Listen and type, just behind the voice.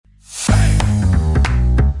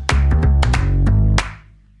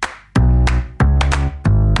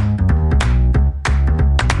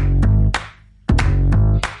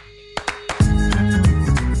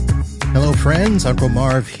friends. Uncle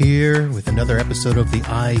Marv here with another episode of the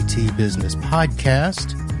IT Business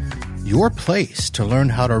Podcast, your place to learn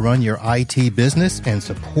how to run your IT business and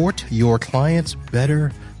support your clients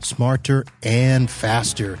better, smarter, and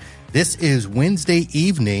faster. This is Wednesday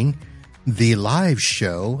evening, the live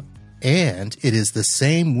show, and it is the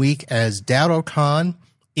same week as DattoCon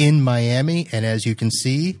in Miami. And as you can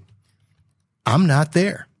see, I'm not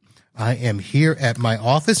there. I am here at my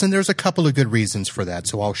office, and there's a couple of good reasons for that.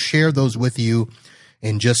 So I'll share those with you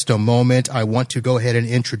in just a moment. I want to go ahead and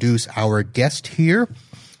introduce our guest here.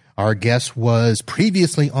 Our guest was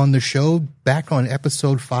previously on the show back on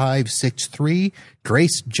episode 563,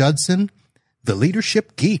 Grace Judson, the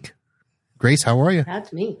Leadership Geek. Grace, how are you?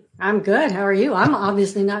 That's me. I'm good. How are you? I'm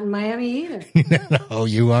obviously not in Miami either. No,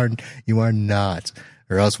 you are not.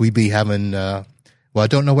 Or else we'd be having, I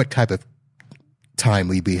don't know what type of time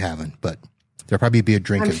we'd be having, but there'll probably be a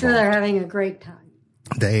drink involved. I'm sure they're having a great time.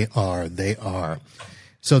 They are.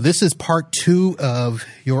 So this is part 2 of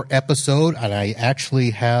your episode, and I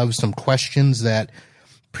actually have some questions that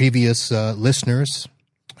previous listeners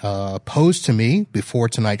posed to me before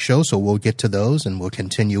tonight's show, so we'll get to those and we'll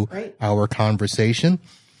continue our conversation.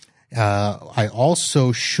 I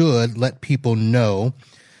also should let people know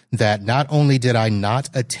that not only did I not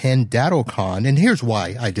attend DattoCon, and here's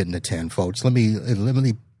why I didn't attend, folks. Let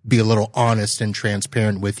me be a little honest and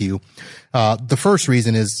transparent with you. The first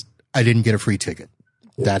reason is I didn't get a free ticket.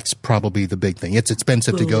 That's probably the big thing. It's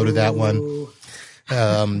expensive to go to that one.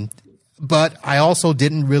 But I also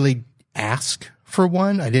didn't really ask for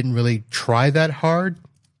one. I didn't really try that hard.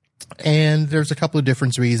 And there's a couple of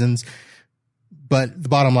different reasons. But the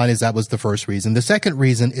bottom line is that was the first reason. The second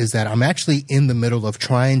reason is that I'm actually in the middle of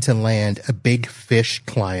trying to land a big fish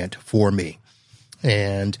client for me.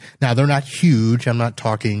 And now they're not huge. I'm not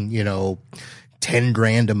talking,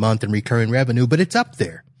 $10,000 a month in recurring revenue, but it's up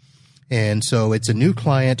there. And so it's a new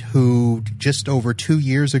client who just over 2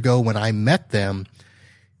 years ago when I met them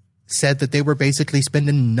said that they were basically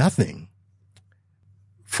spending nothing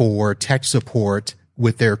for tech support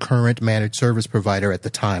with their current managed service provider at the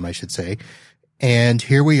time, I should say. And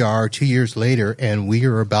here we are 2 years later, and we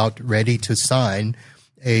are about ready to sign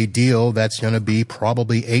a deal that's going to be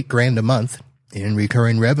probably $8,000 a month in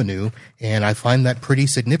recurring revenue. And I find that pretty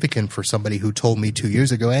significant for somebody who told me 2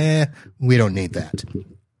 years ago, we don't need that.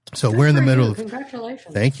 So we're in the middle of,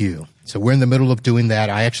 congratulations. Thank you. So we're in the middle of doing that.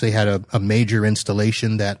 I actually had a major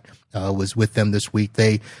installation that was with them this week.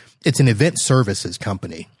 It's an event services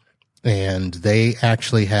company, and they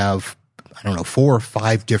actually have 4 or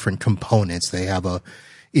 5 different components. They have a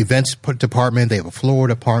events department. They have a floor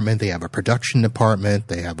department. They have a production department.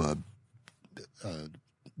 They have a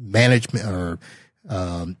management or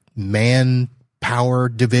manpower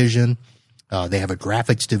division. They have a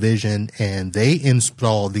graphics division, and they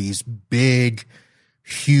install these big,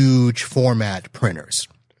 huge format printers.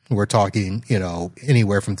 We're talking,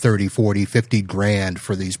 anywhere from 30, 40, 50 grand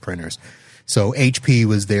for these printers. So HP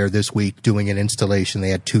was there this week doing an installation. They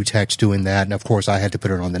had 2 techs doing that. And of course I had to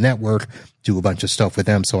put it on the network, do a bunch of stuff with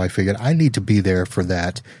them. So I figured I need to be there for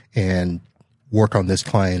that and work on this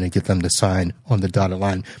client and get them to sign on the dotted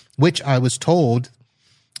line, which I was told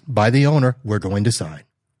by the owner, we're going to sign.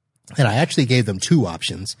 And I actually gave them 2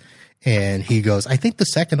 options. And he goes, I think the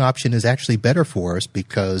second option is actually better for us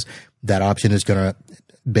because that option is going to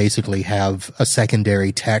basically have a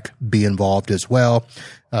secondary tech be involved as well,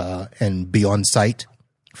 and be on site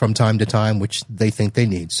from time to time, which they think they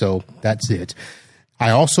need. So that's it.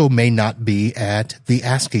 I also may not be at the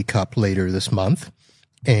ASCII Cup later this month.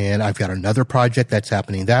 And I've got another project that's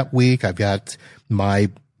happening that week. I've got my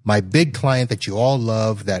big client that you all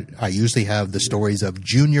love that I usually have the stories of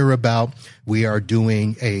Junior about. We are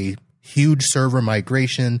doing a huge server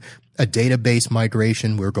migration, a database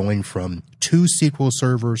migration. We're going from 2 SQL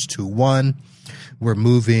servers to 1. We're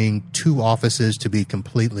moving 2 offices to be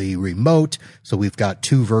completely remote. So we've got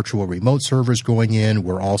 2 virtual remote servers going in.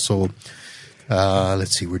 We're also,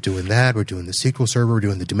 we're doing that. We're doing the SQL server. We're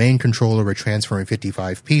doing the domain controller. We're transferring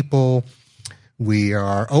 55 people.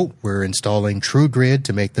 We're installing TrueGrid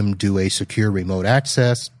to make them do a secure remote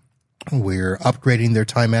access. We're upgrading their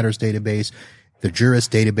Time Matters database, the Juris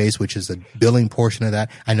database, which is the billing portion of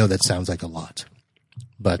that. I know that sounds like a lot,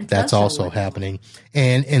 but that's also happening.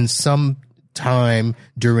 And in some time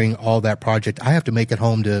during all that project, I have to make it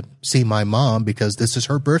home to see my mom because this is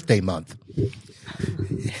her birthday month.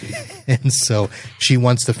 And so she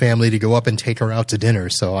wants the family to go up and take her out to dinner.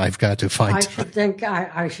 So I've got to find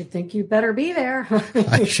I should think you better be there.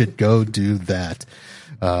 I should go do that.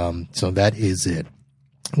 So that is it.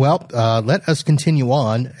 Well, let us continue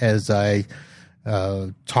on as I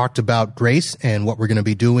talked about Grace and what we're going to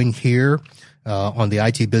be doing here on the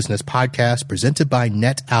IT Business Podcast presented by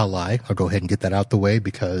NetAlly. I'll go ahead and get that out the way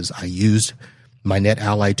because I used my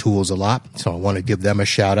NetAlly tools a lot. So I want to give them a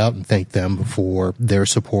shout out and thank them for their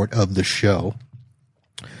support of the show.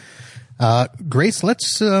 Grace,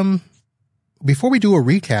 let's, before we do a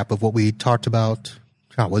recap of what we talked about,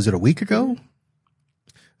 was it a week ago?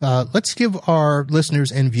 Let's give our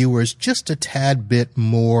listeners and viewers just a tad bit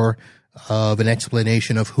more of an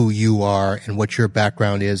explanation of who you are and what your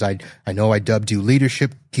background is. I know I dubbed you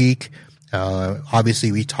Leadership Geek.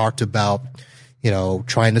 Obviously we talked about,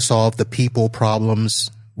 trying to solve the people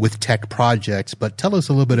problems with tech projects, but tell us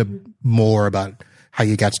a little bit more about how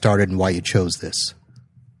you got started and why you chose this.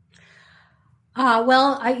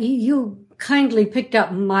 You kindly picked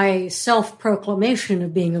up my self-proclamation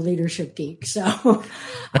of being a leadership geek. So,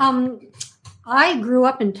 I grew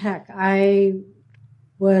up in tech. I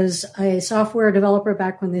was a software developer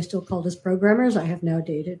back when they still called us programmers. I have now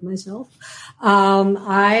dated myself.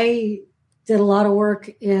 I did a lot of work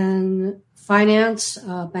in finance,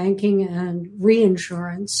 banking, and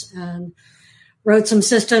reinsurance, and wrote some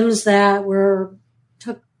systems that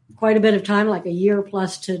took quite a bit of time, like a year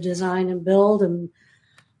plus to design and build. And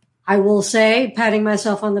I will say, patting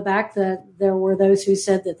myself on the back, that there were those who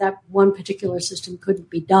said that one particular system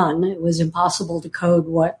couldn't be done. It was impossible to code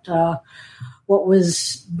what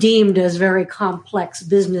was deemed as very complex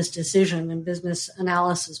business decision and business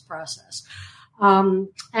analysis process. And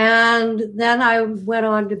then I went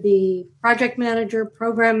on to be project manager,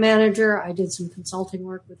 program manager. I did some consulting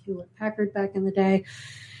work with Hewlett Packard back in the day.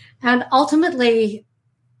 And ultimately,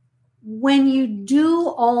 when you do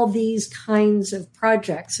all these kinds of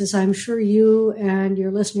projects, as I'm sure you and your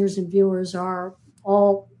listeners and viewers are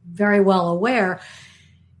all very well aware,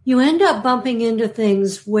 you end up bumping into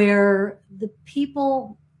things where the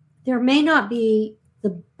people, there may not be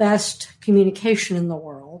the best communication in the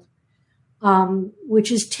world,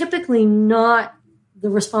 which is typically not the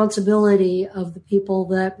responsibility of the people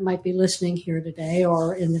that might be listening here today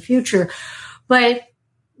or in the future. But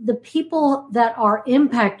the people that are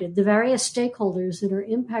impacted, the various stakeholders that are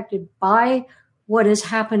impacted by what is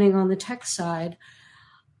happening on the tech side,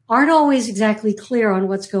 aren't always exactly clear on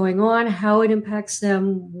what's going on, how it impacts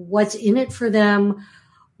them, what's in it for them,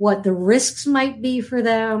 what the risks might be for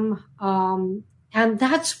them. And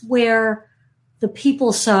that's where the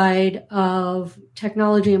people side of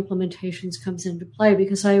technology implementations comes into play,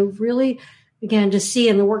 because I really began to see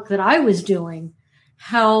in the work that I was doing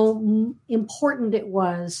how important it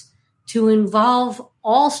was to involve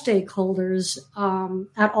all stakeholders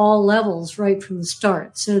at all levels right from the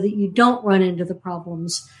start, so that you don't run into the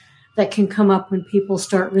problems that can come up when people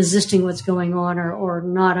start resisting what's going on or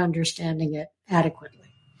not understanding it adequately.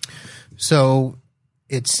 So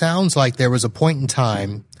it sounds like there was a point in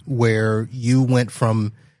time where you went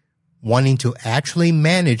from wanting to actually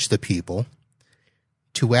manage the people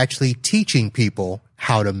to actually teaching people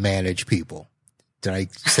how to manage people. Did I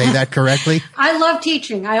say that correctly? I love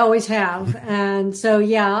teaching. I always have. And so,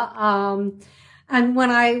 yeah. And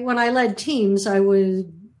when I led teams, I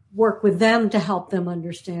would work with them to help them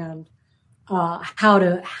understand how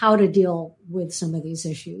to deal with some of these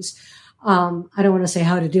issues. I don't want to say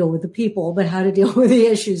how to deal with the people, but how to deal with the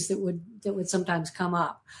issues that would sometimes come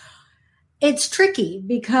up. It's tricky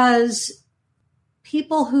because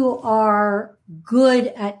people who are good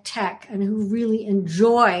at tech and who really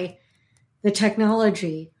enjoy the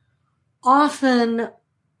technology often,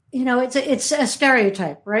 it's a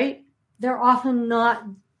stereotype, right? They're often not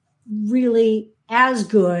really as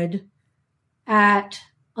good at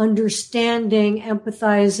understanding,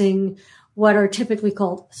 empathizing, what are typically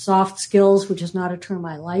called soft skills, which is not a term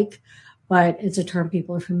I like, but it's a term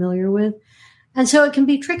people are familiar with. And so it can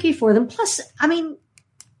be tricky for them. Plus,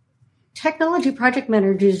 technology project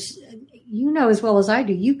managers, as well as I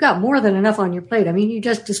do, you've got more than enough on your plate. You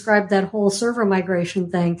just described that whole server migration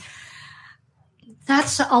thing.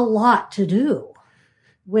 That's a lot to do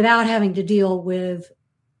without having to deal with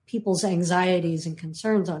people's anxieties and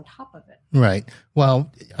concerns on top of it. Right.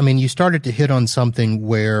 Well, you started to hit on something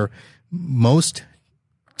where most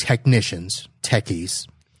technicians, techies,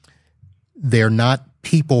 they're not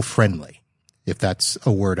people friendly, if that's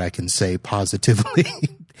a word I can say positively.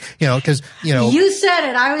 Because you said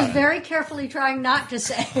it. I was very carefully trying not to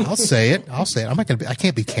say. I'll say it. I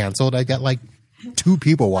can't be canceled. I got like 2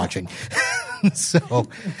 people watching.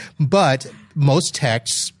 But most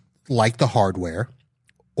techs like the hardware,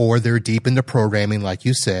 or they're deep into programming, like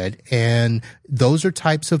you said. And those are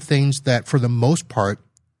types of things that, for the most part,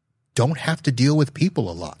 don't have to deal with people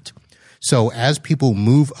a lot. So as people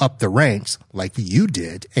move up the ranks, like you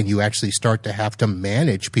did, and you actually start to have to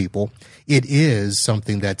manage people, it is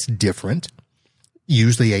something that's different.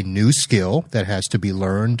 usually a new skill that has to be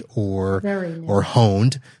learned or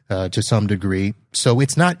honed to some degree. So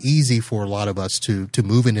it's not easy for a lot of us to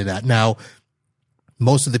move into that. Now,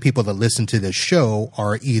 most of the people that listen to this show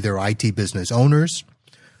are either IT business owners,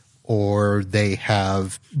 or they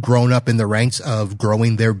have grown up in the ranks of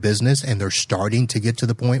growing their business and they're starting to get to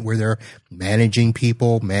the point where they're managing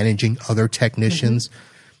people, managing other technicians.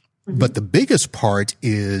 Mm-hmm. But the biggest part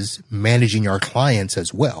is managing our clients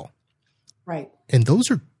as well. Right. And those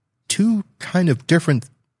are two kind of different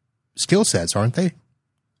skill sets, aren't they?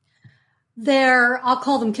 I'll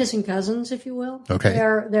call them kissing cousins, if you will. Okay.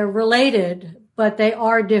 They're related, but they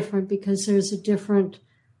are different because there's a different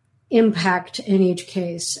impact in each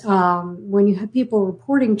case. When you have people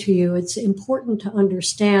reporting to you, it's important to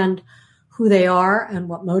understand who they are and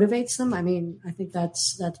what motivates them. I mean, I think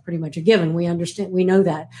that's pretty much a given. We know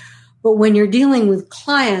that. But when you're dealing with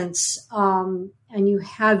clients, and you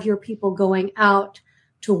have your people going out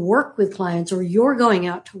to work with clients, or you're going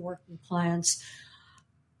out to work with clients,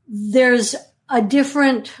 there's a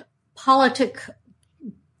different political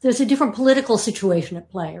situation at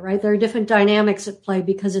play, right? There are different dynamics at play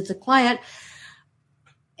because it's a client.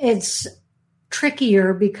 It's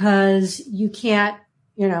trickier because you can't,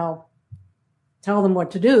 tell them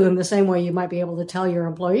what to do in the same way you might be able to tell your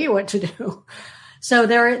employee what to do. So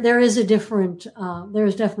there is there's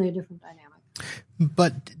definitely a different dynamic.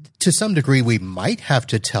 But to some degree, we might have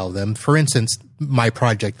to tell them, for instance, my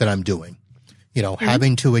project that I'm doing, mm-hmm.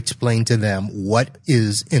 having to explain to them what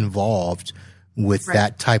is involved with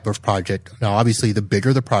that type of project. Now, obviously, the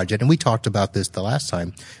bigger the project, and we talked about this the last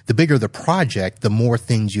time, the bigger the project, the more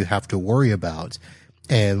things you have to worry about.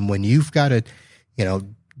 And when you've got to,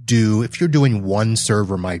 if you're doing one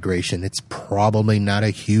server migration, it's probably not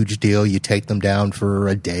a huge deal. You take them down for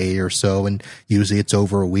a day or so, and usually it's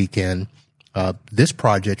over a weekend. This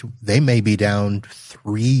project, they may be down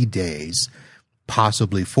 3 days,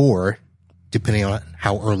 possibly 4, depending on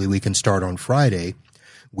how early we can start on Friday.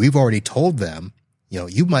 We've already told them,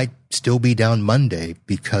 you might still be down Monday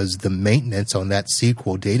because the maintenance on that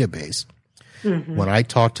SQL database. Mm-hmm. When I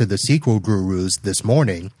talked to the SQL gurus this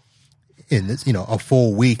morning, in this, a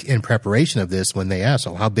full week in preparation of this, when they asked,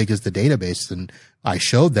 how big is the database? And I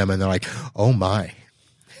showed them and they're like, oh my.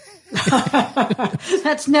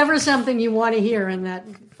 That's never something you want to hear in that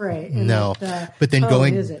phrase. No, but then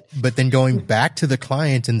going back to the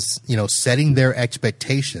client and, setting their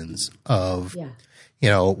expectations of,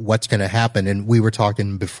 what's going to happen. And we were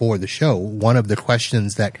talking before the show, one of the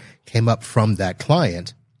questions that came up from that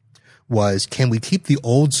client was, can we keep the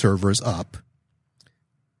old servers up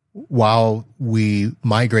while we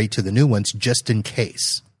migrate to the new ones just in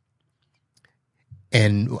case?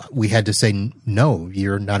 And we had to say, no,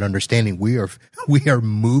 you're not understanding. We are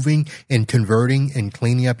moving and converting and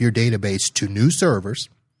cleaning up your database to new servers.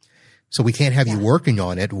 So we can't have you working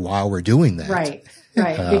on it while we're doing that. Right.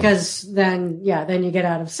 Because then you get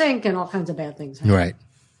out of sync and all kinds of bad things happen. Right.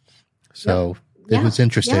 So it was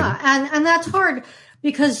interesting. Yeah. And that's hard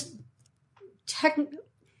because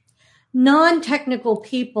non-technical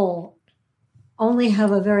people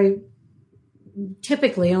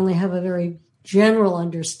typically only have a very general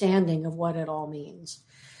understanding of what it all means.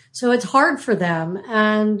 So it's hard for them,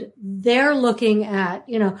 and they're looking at,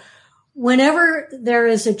 whenever there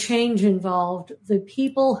is a change involved, the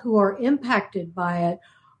people who are impacted by it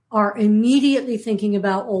are immediately thinking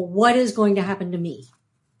about, well, what is going to happen to me?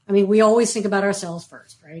 I mean, we always think about ourselves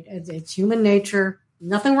first, right? It's human nature.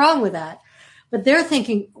 Nothing wrong with that. But they're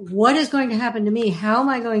thinking, what is going to happen to me? How am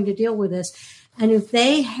I going to deal with this? And if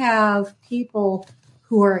they have people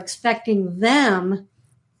who are expecting them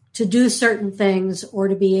to do certain things or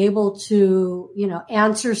to be able to,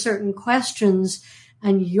 answer certain questions,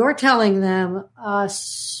 and you're telling them,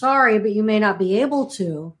 sorry, but you may not be able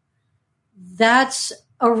to, that's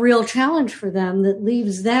a real challenge for them that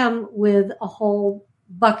leaves them with a whole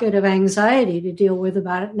bucket of anxiety to deal with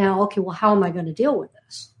about it. Now, okay, well, how am I going to deal with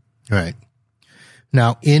this? Right.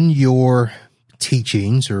 Now, in your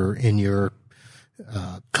teachings or in your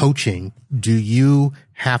coaching, do you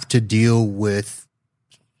have to deal with,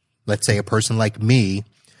 let's say, a person like me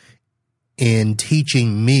in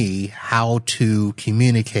teaching me how to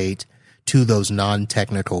communicate to those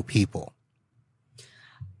non-technical people?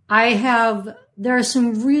 There are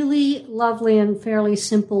some really lovely and fairly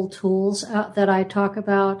simple tools that I talk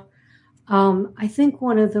about. I think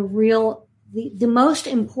one of the most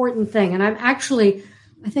important thing, and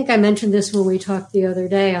I think I mentioned this when we talked the other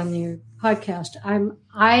day on the podcast.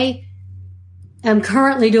 I am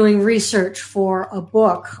currently doing research for a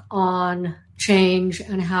book on change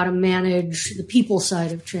and how to manage the people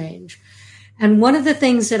side of change. And one of the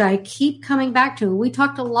things that I keep coming back to, and we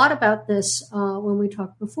talked a lot about this when we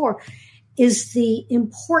talked before, is the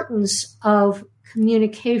importance of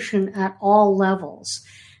communication at all levels.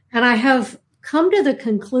 And I have come to the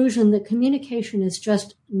conclusion that communication is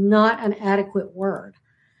just not an adequate word.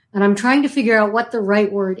 And I'm trying to figure out what the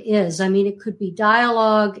right word is. I mean, it could be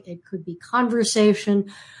dialogue, it could be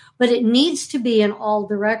conversation, but it needs to be in all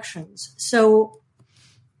directions. So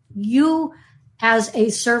you, as a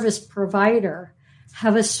service provider,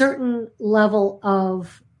 have a certain level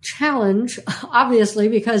of challenge, obviously,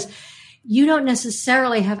 because you don't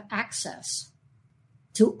necessarily have access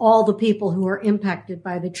to all the people who are impacted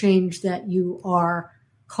by the change that you are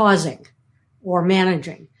causing or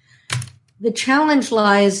managing. The challenge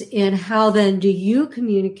lies in how then do you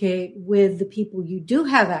communicate with the people you do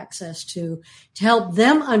have access to help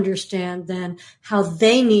them understand then how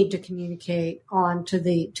they need to communicate on to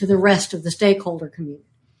the rest of the stakeholder community.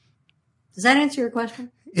 Does that answer your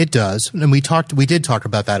question? It does. And we did talk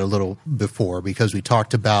about that a little before, because we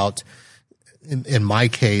talked about, in my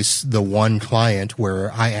case, the one client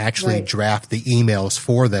where I actually draft the emails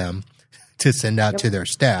for them to send out to their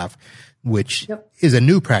staff, which is a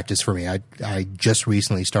new practice for me. I just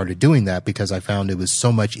recently started doing that because I found it was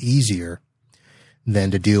so much easier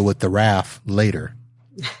than to deal with the RAF later.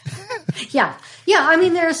 Yeah. I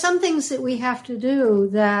mean, there are some things that we have to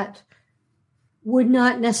do that would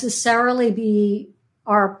not necessarily be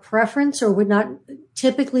our preference or would not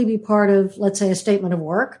typically be part of, let's say, a statement of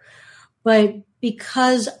work. But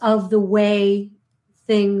because of the way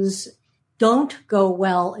things don't go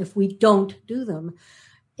well if we don't do them,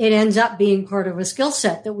 it ends up being part of a skill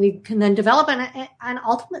set that we can then develop. And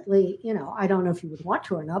ultimately, I don't know if you would want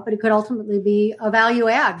to or not, but it could ultimately be a value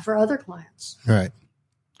add for other clients. Right.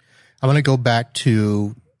 I want to go back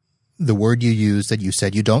to the word you used that you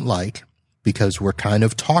said you don't like, because we're kind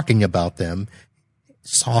of talking about them,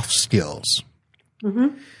 soft skills.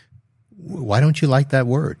 Mm-hmm. Why don't you like that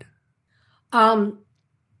word?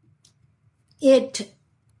 It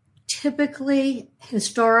typically,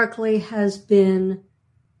 historically, has been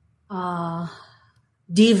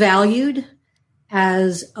devalued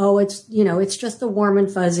as, it's just the warm and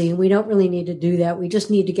fuzzy, and we don't really need to do that. We just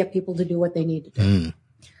need to get people to do what they need to do.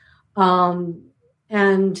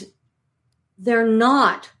 And they're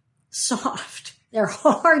not soft. They're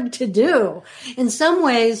hard to do. In some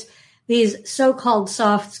ways, these so-called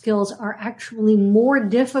soft skills are actually more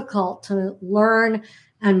difficult to learn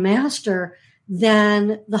and master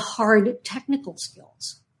than the hard technical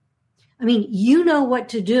skills. I mean, you know what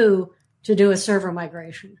to do a server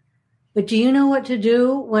migration, but do you know what to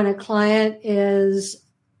do when a client is,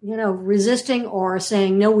 resisting or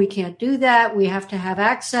saying, no, we can't do that. We have to have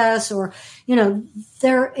access, or,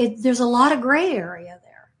 there's a lot of gray area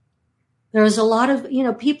there. There's a lot of,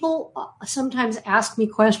 people sometimes ask me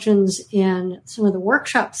questions in some of the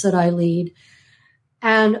workshops that I lead,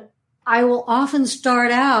 and I will often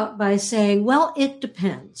start out by saying, well, it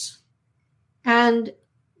depends. And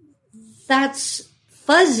that's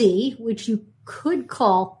fuzzy, which you could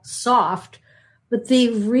call soft, but the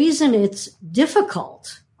reason it's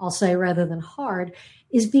difficult, I'll say, rather than hard,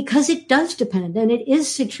 is because it does depend, and it is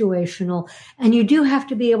situational, and you do have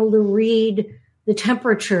to be able to read the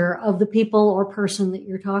temperature of the people or person that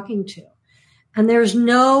you're talking to. And there's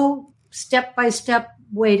no step-by-step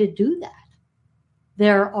way to do that.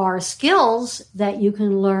 There are skills that you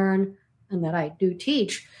can learn, and that I do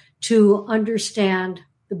teach, to understand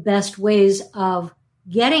the best ways of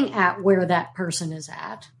getting at where that person is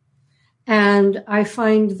at. And I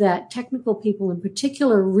find that technical people in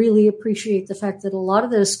particular really appreciate the fact that a lot of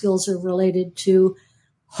those skills are related to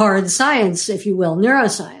hard science, if you will,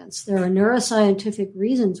 neuroscience. There are neuroscientific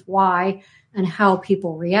reasons why and how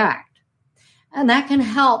people react. And that can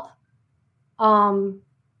help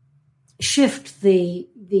shift the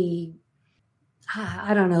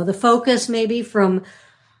focus maybe from,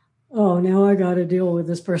 oh, now I got to deal with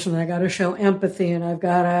this person. I got to show empathy, and I've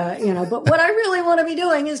got to, but what I really want to be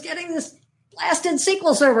doing is getting this blasted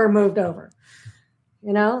SQL server moved over,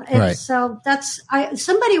 And right. So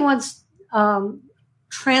somebody once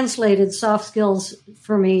translated soft skills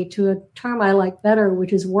for me to a term I like better,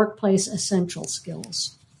 which is workplace essential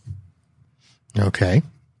skills. Okay.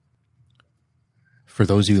 For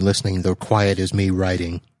those of you listening, the quiet is me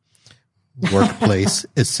writing workplace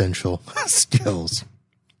essential skills.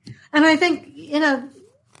 And I think,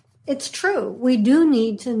 it's true. We do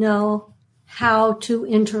need to know how to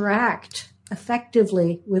interact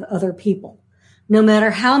effectively with other people. No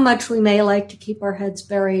matter how much we may like to keep our heads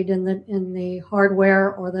buried in the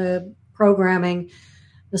hardware or the programming,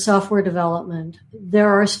 the software development, there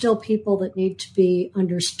are still people that need to be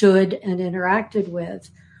understood and interacted with.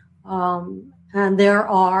 And there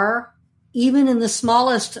are, even in the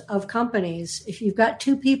smallest of companies, if you've got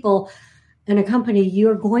two people in a company,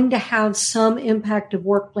 you're going to have some impact of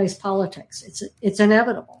workplace politics. It's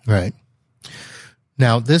inevitable. Right.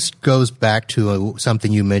 Now, this goes back to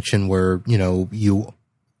something you mentioned where,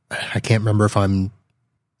 I can't remember if I'm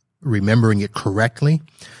remembering it correctly,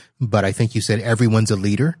 but I think you said everyone's a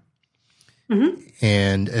leader. Mm-hmm.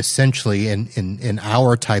 And essentially in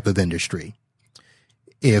our type of industry,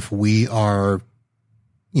 if we are,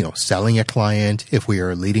 selling a client, if we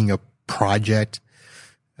are leading a project,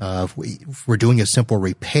 if we're doing a simple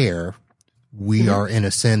repair, we are in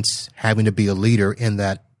a sense having to be a leader in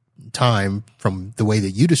that time from the way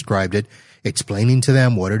that you described it, explaining to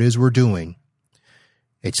them what it is we're doing,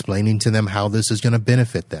 explaining to them how this is going to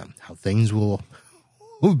benefit them, how things will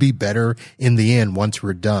be better in the end once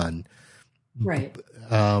we're done. Right.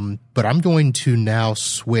 But I'm going to now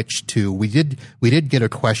switch to, we did get a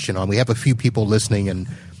question on, we have a few people listening, and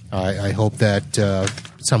I hope that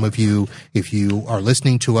some of you, if you are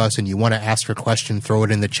listening to us and you want to ask a question, throw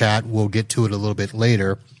it in the chat. We'll get to it a little bit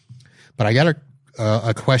later. But I got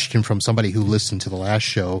a question from somebody who listened to the last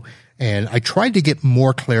show, and I tried to get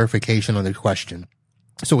more clarification on the question.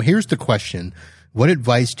 So here's the question. What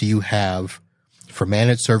advice do you have for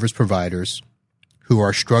managed service providers who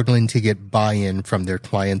are struggling to get buy-in from their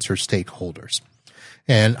clients or stakeholders?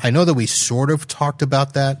 And I know that we sort of talked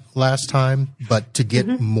about that last time, but to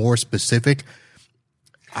get more specific,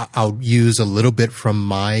 I'll use a little bit from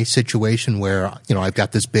my situation where, I've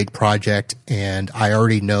got this big project and I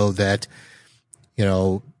already know that,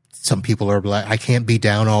 some people are like, I can't be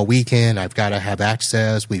down all weekend. I've got to have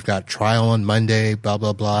access. We've got trial on Monday, blah,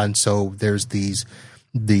 blah, blah. And so there's these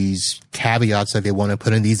caveats that they want to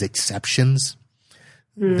put in, these exceptions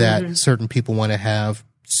that certain people want to have.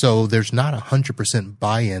 So there's not 100%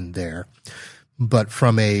 buy-in there. But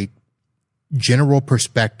from a general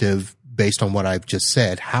perspective, based on what I've just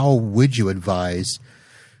said, how would you advise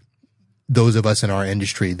those of us in our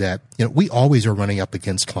industry that, we always are running up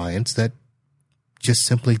against clients that just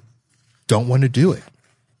simply don't want to do it?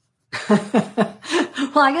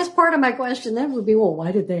 Well, I guess part of my question then would be, well,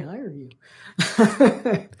 why did they hire you?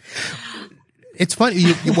 It's funny.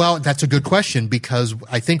 Well, that's a good question, because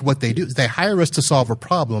I think what they do is they hire us to solve a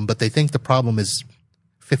problem, but they think the problem is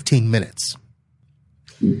 15 minutes.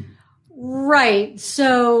 Right.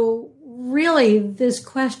 So really, this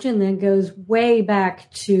question then goes way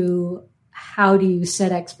back to how do you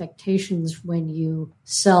set expectations when you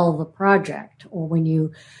sell the project or when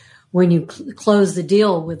you close the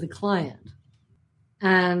deal with the client.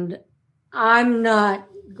 And I'm not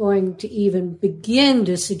going to even begin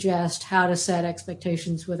to suggest how to set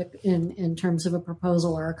expectations in terms of a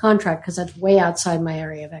proposal or a contract, because that's way outside my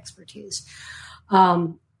area of expertise.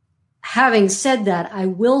 Having said that, I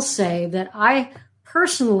will say that I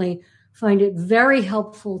personally find it very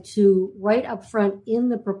helpful to, right up front in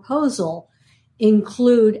the proposal,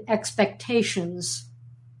 include expectations,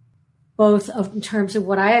 both in terms of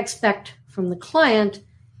what I expect from the client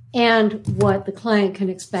and what the client can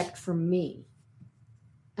expect from me.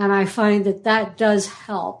 And I find that does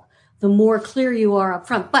help the more clear you are up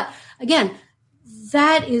front. But again,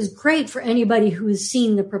 that is great for anybody who has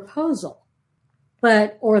seen the proposal,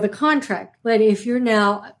 or the contract. But if you're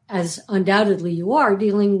now, as undoubtedly you are,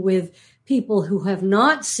 dealing with people who have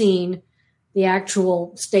not seen the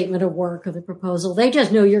actual statement of work or the proposal, they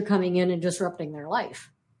just know you're coming in and disrupting their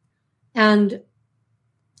life. And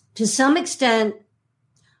to some extent,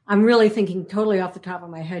 I'm really thinking totally off the top of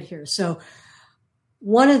my head here. So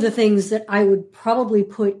one of the things that I would probably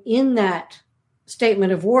put in that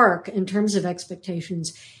statement of work in terms of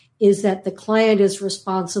expectations is that the client is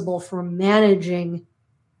responsible for managing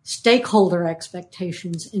stakeholder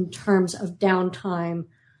expectations in terms of downtime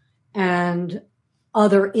and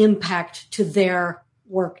other impact to their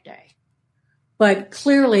workday. But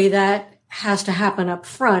clearly that has to happen up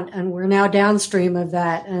front, and we're now downstream of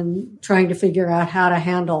that and trying to figure out how to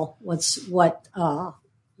handle what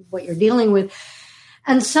you're dealing with.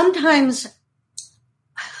 And sometimes,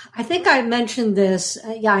 I think I mentioned this.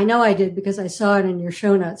 Yeah, I know I did, because I saw it in your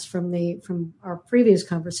show notes from our previous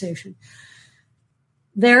conversation.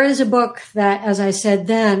 There is a book that, as I said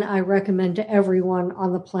then, I recommend to everyone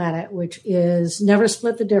on the planet, which is Never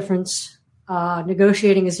Split the Difference,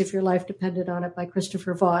 Negotiating as If Your Life Depended on It by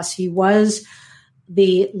Christopher Voss. He was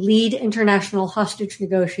the lead international hostage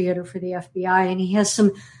negotiator for the FBI, and he has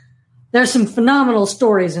there's some phenomenal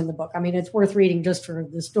stories in the book. I mean, it's worth reading just for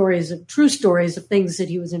the true stories of things that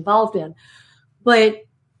he was involved in. But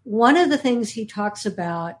one of the things he talks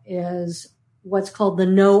about is what's called the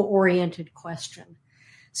no-oriented question.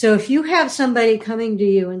 So if you have somebody coming to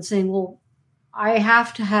you and saying, well, I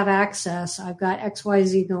have to have access, I've got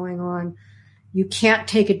XYZ going on, you can't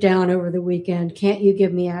take it down over the weekend, can't you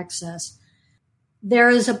give me access? There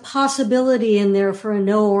is a possibility in there for a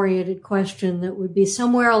no-oriented question that would be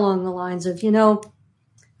somewhere along the lines of,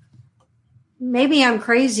 maybe I'm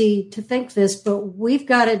crazy to think this, but we've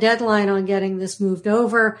got a deadline on getting this moved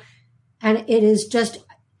over. And it is just,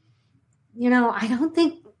 I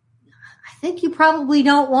think you probably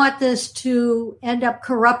don't want this to end up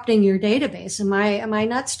corrupting your database. Am I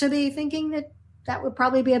nuts to be thinking that would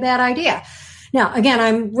probably be a bad idea? Now, again,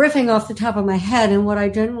 I'm riffing off the top of my head, and what I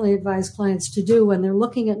generally advise clients to do when they're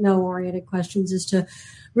looking at no-oriented questions is to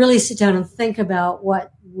really sit down and think about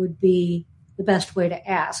what would be the best way to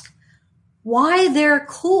ask. Why they're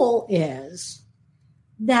cool is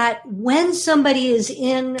that when somebody is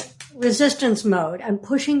in resistance mode and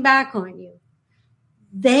pushing back on you,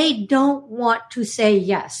 they don't want to say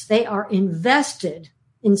yes. They are invested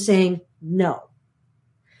in saying no.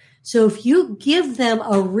 So if you give them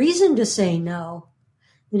a reason to say no,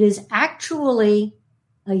 it is actually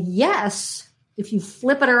a yes if you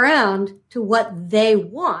flip it around to what they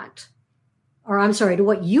want, to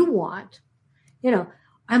what you want.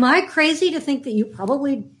 Am I crazy to think that you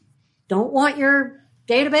probably don't want your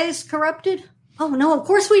database corrupted? Oh, no, of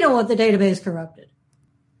course we don't want the database corrupted.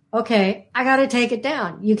 Okay, I got to take it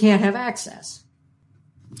down. You can't have access.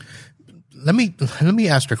 Let me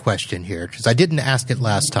ask a question here, because I didn't ask it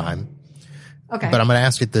last time. Okay. But I'm going to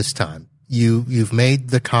ask it this time. You've made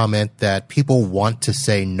the comment that people want to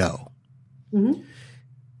say no. Mm-hmm.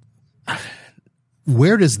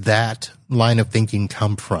 Where does that line of thinking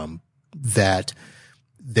come from, that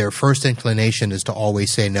their first inclination is to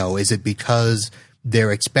always say no? Is it because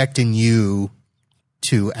they're expecting you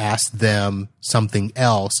to ask them something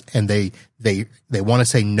else and they want to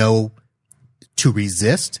say no to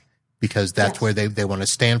resist, because that's yes. where they want to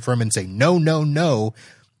stand firm and say no, no, no.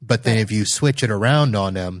 But then if you switch it around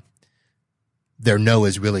on them, their no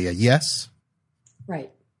is really a yes?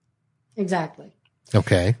 Right. Exactly.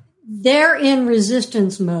 Okay. They're in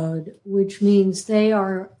resistance mode, which means they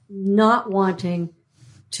are not wanting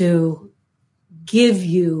to give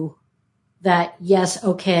you that, yes,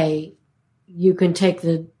 okay, you can take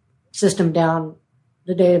the system down,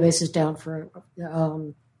 the database is down for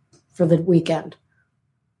the weekend.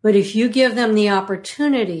 But if you give them the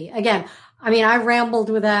opportunity, again, I rambled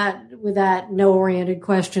with that no-oriented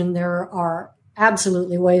question. There are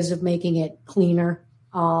absolutely ways of making it cleaner.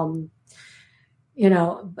 And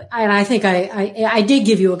I think I did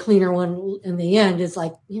give you a cleaner one in the end. It's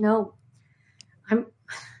like,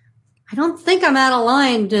 I don't think I'm out of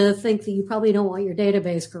line to think that you probably don't want your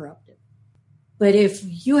database corrupted. But if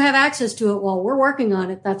you have access to it while we're working on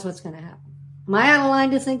it, that's what's going to happen. Am I out of line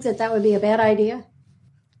to think that would be a bad idea?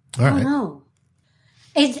 All right. Oh,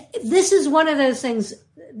 no. This is one of those things.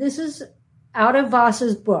 This is out of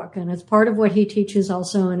Voss's book, and it's part of what he teaches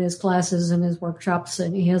also in his classes and his workshops,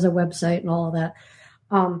 and he has a website and all of that.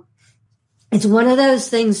 It's one of those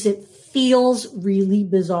things that feels really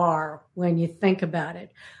bizarre when you think about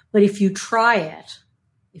it. But if you try it,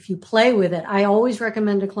 if you play with it, I always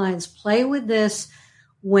recommend to clients, play with this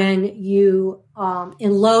when you,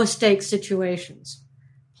 in low stakes situations.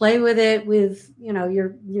 Play with it with,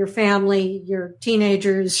 your family, your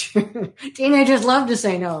teenagers. Teenagers love to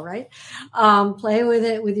say no, right? Play with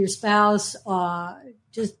it with your spouse.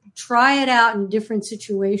 Just try it out in different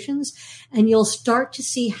situations, and you'll start to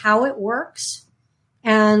see how it works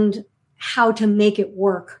and how to make it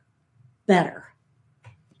work better.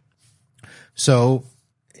 So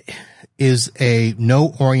is a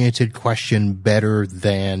no-oriented question better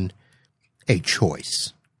than a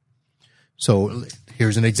choice? So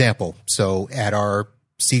here's an example. So at our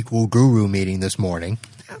SQL Guru meeting this morning,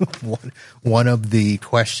 one of the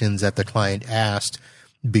questions that the client asked,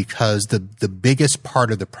 because the biggest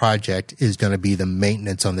part of the project is going to be the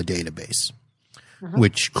maintenance on the database,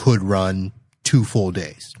 which could run 2 full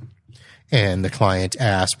days. And the client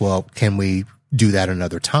asked, well, can we do that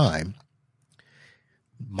another time?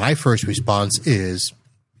 My first response is,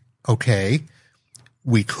 okay,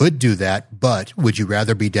 we could do that, but would you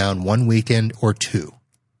rather be down 1 weekend or 2?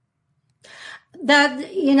 That,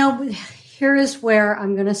 here is where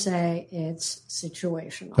I'm going to say it's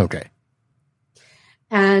situational. Okay.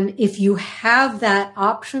 And if you have that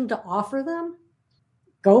option to offer them,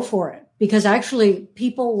 go for it. Because actually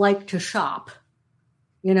people like to shop.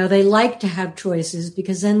 They like to have choices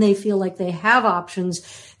because then they feel like they have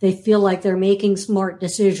options. They feel like they're making smart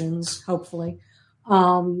decisions, hopefully.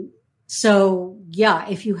 So yeah,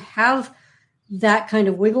 if you have that kind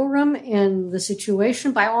of wiggle room in the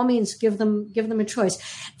situation, by all means, give them a choice.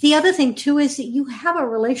 The other thing too is that you have a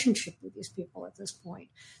relationship with these people at this point.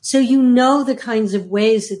 So you know the kinds of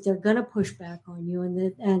ways that they're going to push back on you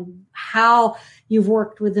and how you've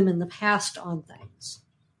worked with them in the past on things.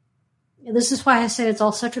 This is why I say it's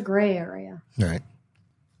all such a gray area. Right.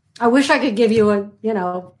 I wish I could give you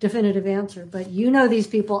a, definitive answer, but these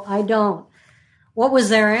people, I don't. What was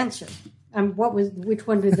their answer? And which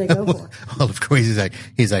one did they go for? Well, of course,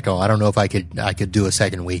 he's like, oh, I don't know if I could do a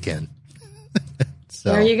second weekend.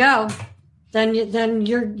 So there you go. Then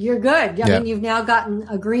you're good. I mean, you've now gotten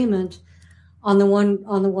agreement on the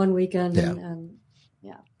one weekend, and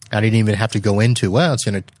yeah. I didn't even have to go into, well, it's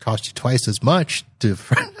going to cost you twice as much to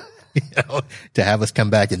have us come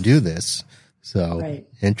back and do this. So right.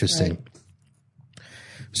 Interesting. Right.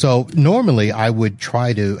 So normally I would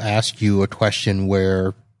try to ask you a question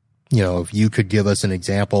where, if you could give us an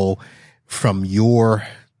example from your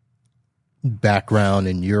background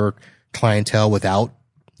and your clientele without,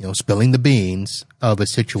 spilling the beans of a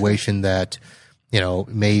situation that,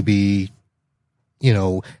 maybe,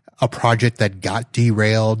 a project that got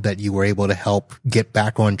derailed that you were able to help get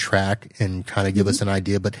back on track and kind of give us an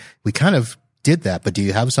idea. But we kind of did that. But do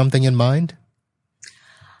you have something in mind?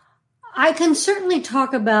 I can certainly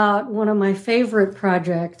talk about one of my favorite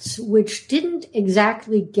projects, which didn't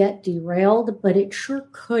exactly get derailed, but it sure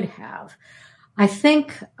could have. I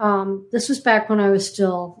think this was back when I was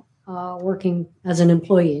still working as an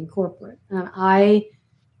employee in corporate, and I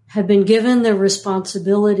had been given the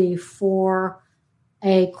responsibility for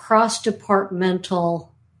a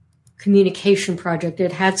cross-departmental communication project.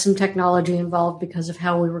 It had some technology involved because of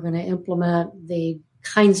how we were going to implement the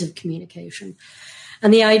kinds of communication.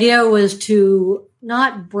 And the idea was to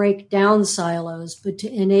not break down silos, but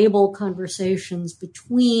to enable conversations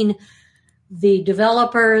between the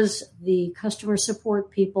developers, the customer support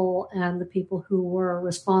people, and the people who were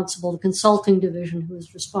responsible, the consulting division who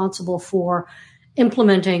was responsible for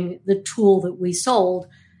implementing the tool that we sold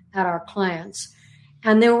at our clients.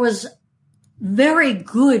 And there was very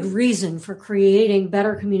good reason for creating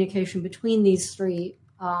better communication between these three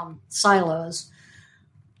silos.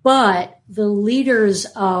 But the leaders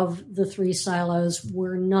of the three silos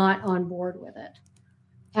were not on board with it.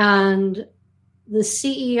 And the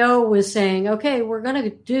CEO was saying, okay, we're going to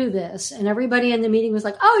do this. And everybody in the meeting was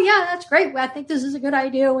like, oh, yeah, that's great. I think this is a good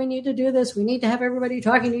idea. We need to do this. We need to have everybody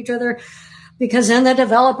talking to each other because then the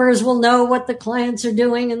developers will know what the clients are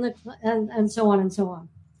doing and so on and so on.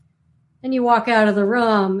 And you walk out of the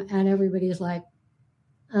room and everybody's like,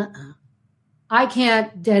 I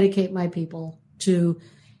can't dedicate my people to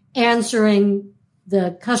answering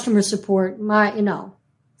the customer support.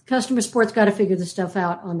 Customer support's got to figure this stuff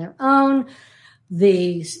out on their own.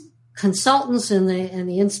 The consultants and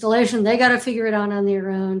the installation, they got to figure it out on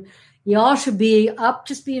their own. You all should be up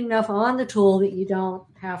to speed enough on the tool that you don't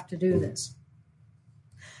have to do this.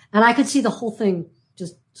 And I could see the whole thing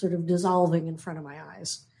just sort of dissolving in front of my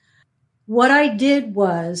eyes. What I did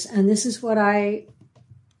was, and this is what I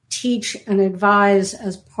teach and advise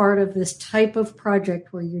as part of this type of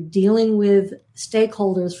project where you're dealing with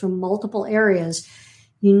stakeholders from multiple areas,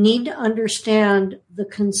 you need to understand the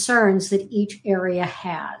concerns that each area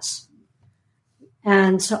has.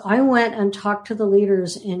 And so I went and talked to the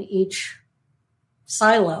leaders in each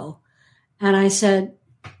silo, and I said,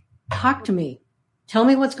 talk to me. Tell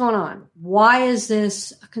me what's going on. Why is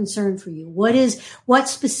this a concern for you? What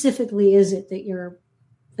specifically is it that you're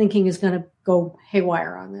thinking is going to go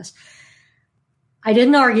haywire on this? I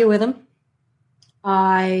didn't argue with them.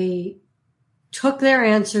 I took their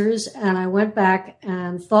answers and I went back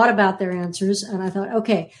and thought about their answers. And I thought,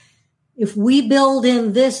 okay, if we build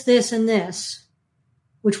in this, this, and this,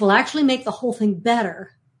 which will actually make the whole thing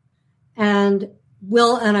better. And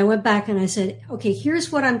I went back and I said, okay, here's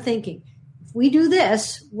what I'm thinking. If we do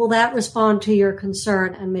this, will that respond to your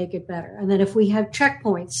concern and make it better? And then if we have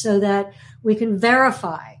checkpoints so that we can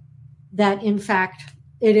verify that in fact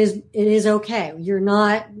it is okay. You're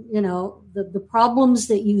not, the problems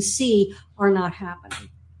that you see are not happening.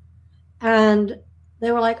 And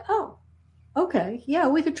they were like, oh, okay, yeah,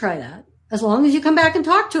 we could try that. As long as you come back and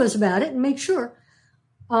talk to us about it and make sure.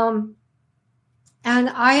 And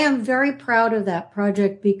I am very proud of that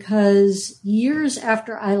project because years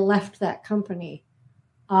after I left that company,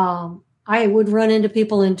 I would run into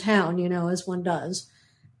people in town, as one does.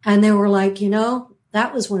 And they were like,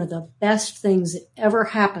 that was one of the best things that ever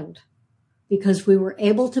happened because we were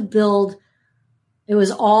able to build, it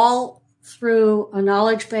was all through a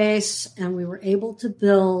knowledge base, and we were able to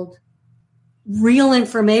build real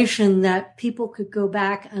information that people could go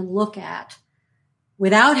back and look at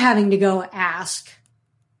without having to go ask.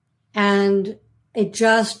 And it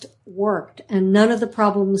just worked. And none of the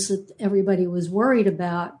problems that everybody was worried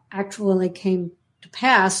about actually came to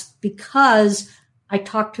pass because I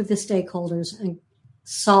talked to the stakeholders and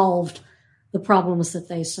solved the problems that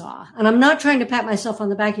they saw. And I'm not trying to pat myself on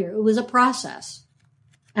the back here. It was a process.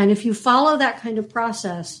 And if you follow that kind of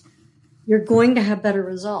process, you're going to have better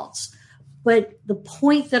results. But the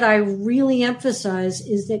point that I really emphasize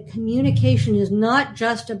is that communication is not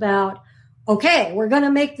just about, okay, we're going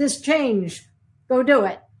to make this change. Go do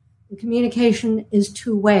it. And communication is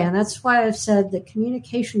two-way. And that's why I've said that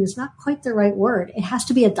communication is not quite the right word. It has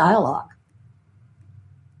to be a dialogue.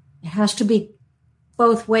 It has to be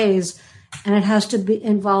both ways, and it has to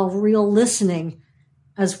involve real listening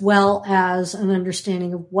as well as an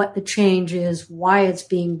understanding of what the change is, why it's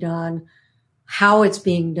being done, how it's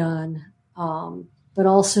being done, but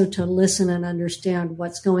also to listen and understand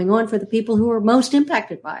what's going on for the people who are most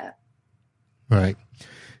impacted by it. Right.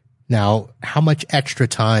 Now, how much extra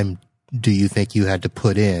time do you think you had to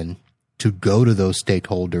put in to go to those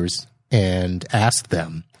stakeholders and ask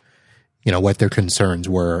them, what their concerns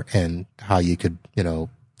were and how you could,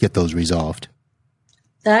 get those resolved?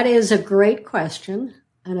 That is a great question,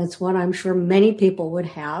 and it's one I'm sure many people would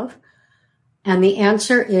have. And the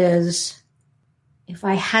answer is, if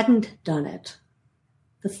I hadn't done it,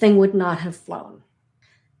 the thing would not have flown.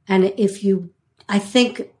 And I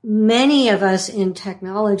think many of us in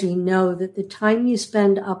technology know that the time you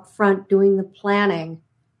spend up front doing the planning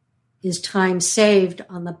is time saved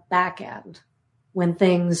on the back end when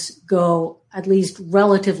things go at least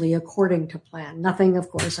relatively according to plan. Nothing, of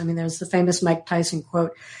course. I mean, there's the famous Mike Tyson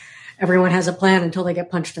quote, everyone has a plan until they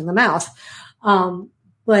get punched in the mouth.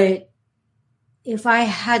 But if I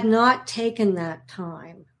had not taken that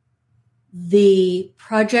time, the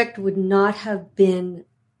project would not have been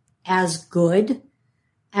as good,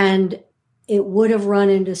 and it would have run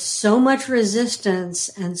into so much resistance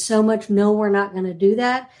and so much, no, we're not going to do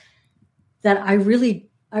that I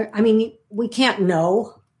mean, we can't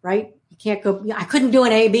know, right? You can't go, I couldn't do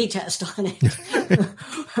an A/B test on it,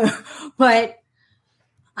 but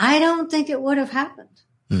I don't think it would have happened.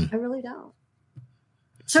 I really don't.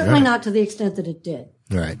 Certainly not to the extent that it did.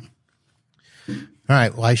 Right. All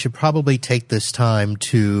right. Well, I should probably take this time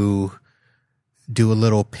to do a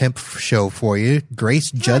little pimp show for you.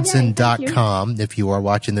 GraceJudson.com. If you are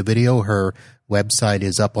watching the video, her website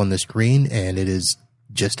is up on the screen, and it is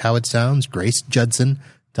just how it sounds,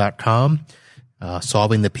 GraceJudson.com.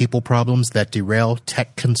 Solving the people problems that derail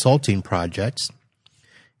tech consulting projects.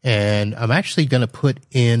 And I'm actually going to put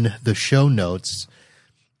in the show notes,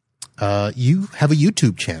 you have a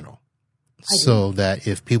YouTube channel. So that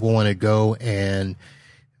if people want to go and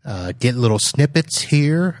get little snippets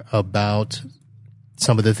here about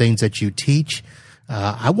some of the things that you teach,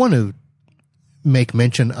 I want to make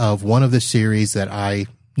mention of one of the series that I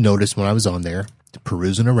noticed when I was on there,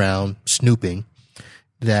 perusing around, snooping,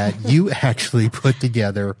 that you actually put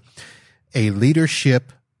together a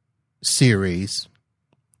leadership series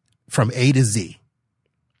from A to Z.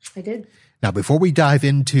 I did. Now, before we dive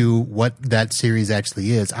into what that series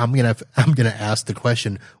actually is, I'm gonna ask the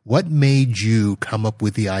question: what made you come up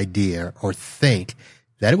with the idea or think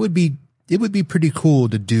that it would be pretty cool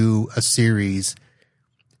to do a series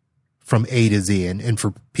from A to Z? And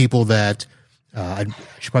for people that I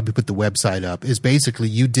should probably put the website up, is basically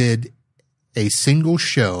you did a single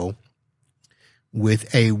show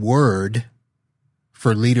with a word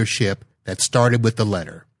for leadership that started with the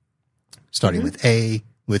letter, starting with A,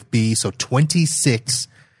 with B, so 26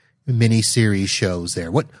 mini-series shows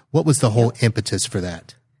there. What was the whole impetus for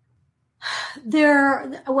that?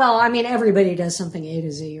 Everybody does something A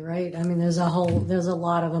to Z, right? I mean, there's a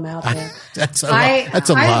lot of them out there. That's a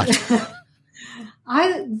lot.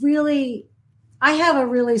 I have a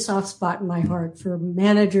really soft spot in my heart for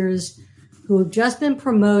managers who have just been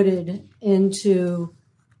promoted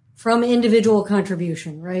from individual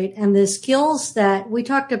contribution, right? And the skills that we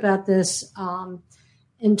talked about this,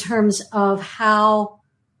 in terms of how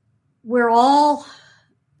we're all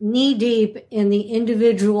knee deep in the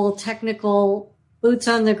individual technical boots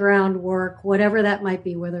on the ground work, whatever that might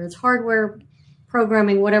be, whether it's hardware,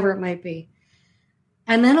 programming, whatever it might be.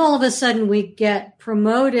 And then all of a sudden we get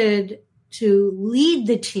promoted to lead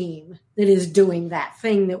the team that is doing that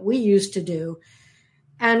thing that we used to do.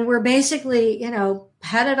 And we're basically,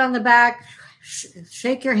 patted on the back,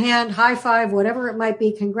 shake your hand, high five, whatever it might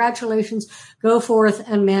be. Congratulations, go forth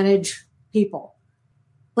and manage people.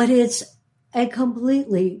 But it's a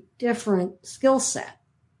completely different skill set.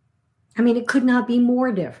 I mean, it could not be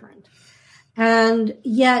more different. And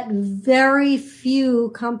yet very few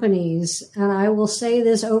companies, and I will say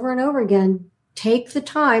this over and over again, take the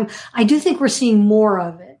time. I do think we're seeing more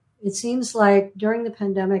of it. It seems like during the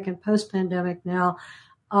pandemic and post-pandemic now,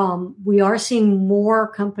 we are seeing more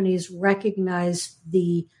companies recognize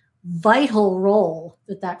the vital role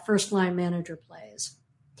that first line manager plays.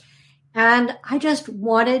 And I just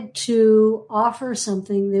wanted to offer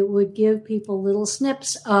something that would give people little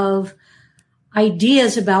snips of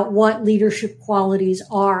ideas about what leadership qualities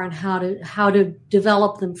are and how to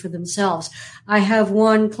develop them for themselves. I have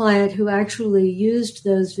one client who actually used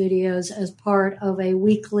those videos as part of a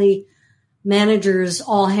weekly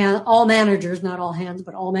all managers, not all hands,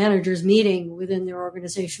 but all managers meeting within their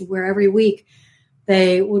organization, where every week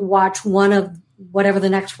they would watch one of whatever the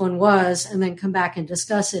next one was and then come back and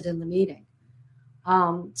discuss it in the meeting.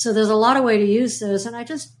 So there's a lot of way to use those. And I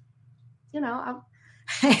just,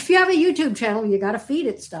 if you have a YouTube channel, you got to feed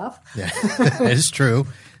it stuff. Yeah, that is true.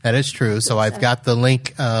 That is true. So I've got the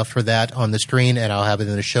link for that on the screen, and I'll have it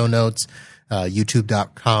in the show notes,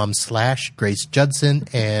 youtube.com/Grace Judson.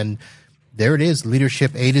 And there it is,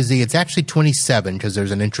 Leadership A to Z. It's actually 27 because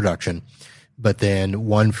there's an introduction, but then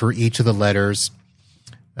one for each of the letters.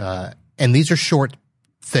 And these are short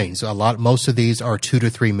things. Most of these are 2 to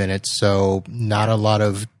 3 minutes. So not a lot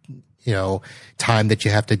of, time that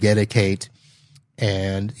you have to dedicate.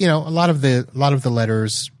 And, a lot of the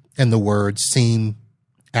letters and the words seem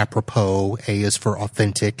apropos. A is for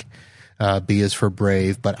authentic. B is for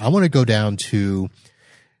brave. But I want to go down to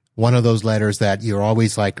one of those letters that you're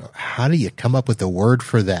always like, how do you come up with a word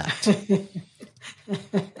for that?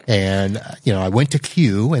 And, I went to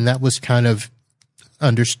Q, and that was kind of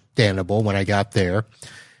understandable when I got there.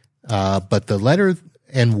 But the letter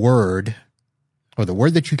and word, or the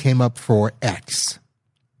word that you came up for, X.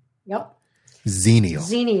 Yep. Xenial.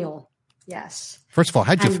 Xenial. Yes. First of all,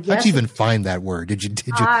 how'd you even find that word? Did you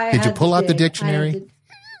pull out the dictionary?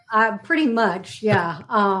 Pretty much, yeah.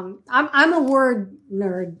 I'm a word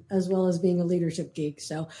nerd as well as being a leadership geek.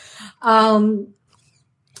 So,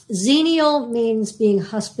 xenial means being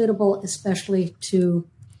hospitable, especially to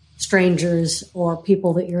strangers or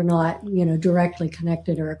people that you're not, directly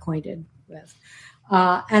connected or acquainted with.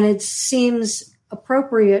 And it seems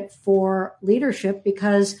appropriate for leadership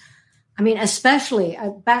because, especially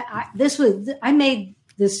I made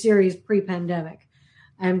this series pre-pandemic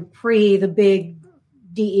and pre the big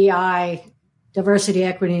DEI, diversity,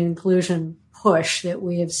 equity, and inclusion push that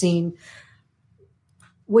we have seen,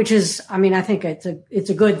 which is, I think it's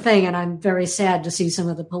a good thing, and I'm very sad to see some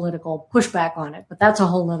of the political pushback on it, but that's a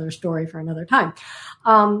whole other story for another time.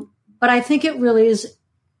 But I think it really is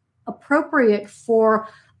appropriate for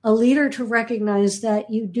a leader to recognize that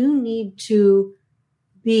you do need to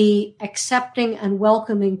be accepting and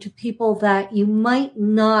welcoming to people that you might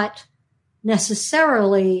not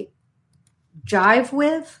necessarily jive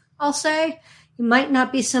with, I'll say. You might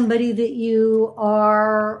not be somebody that you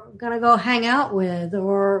are going to go hang out with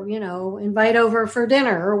or, invite over for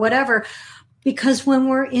dinner or whatever. Because when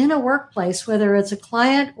we're in a workplace, whether it's a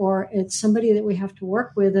client or it's somebody that we have to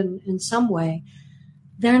work with in some way,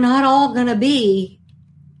 they're not all going to be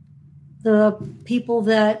the people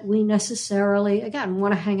that we necessarily, again,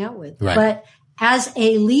 want to hang out with. Right. But as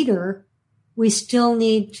a leader, we still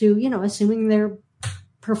need to, assuming they're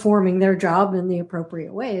performing their job in the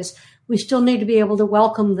appropriate ways, we still need to be able to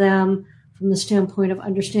welcome them from the standpoint of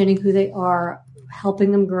understanding who they are,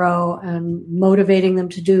 helping them grow and motivating them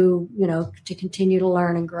to do, to continue to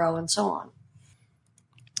learn and grow and so on.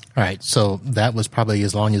 All right. So that was probably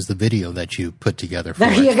as long as the video that you put together.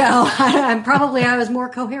 There you go. I was more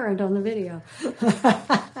coherent on the video.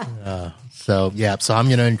 So I'm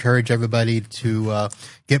going to encourage everybody to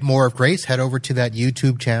get more of Grace. Head over to that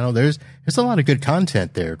YouTube channel. There's a lot of good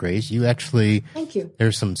content there, Grace. Thank you.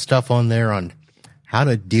 There's some stuff on there on how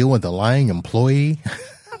to deal with a lying employee.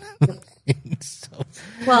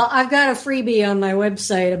 Well, I've got a freebie on my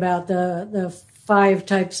website about the 5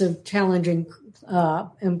 types of challenging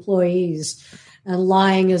employees, and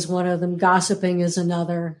lying is one of them. Gossiping is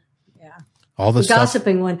another. Yeah, all the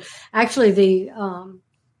gossiping one. Actually, the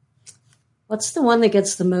what's the one that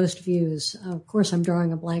gets the most views? Of course, I'm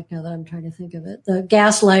drawing a blank now that I'm trying to think of it. The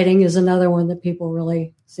gaslighting is another one that people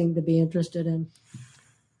really seem to be interested in.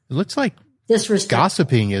 It looks like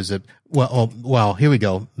gossiping is well. Here we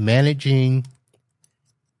go. Managing.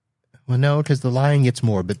 Well, no, because the lying gets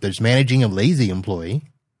more, but there's managing a lazy employee.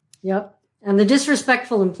 Yep. And the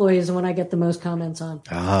disrespectful employee is the one I get the most comments on.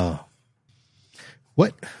 Oh.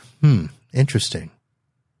 What? Interesting.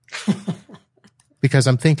 Because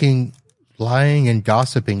I'm thinking lying and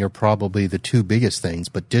gossiping are probably the 2 biggest things,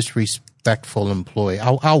 but disrespectful employee,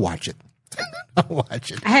 I'll watch it. I'll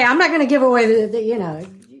watch it. Hey, I'm not going to give away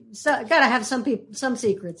got to have some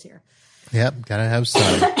secrets here. Yep, gotta have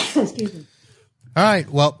some. Excuse me. All right,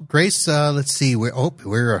 well, Grace, let's see.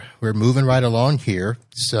 We're moving right along here.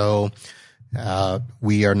 So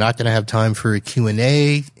we are not going to have time for a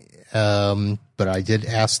Q&A, but I did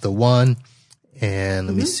ask the one, and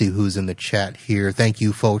let me see who's in the chat here. Thank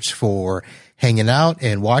you, folks, for hanging out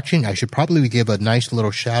and watching. I should probably give a nice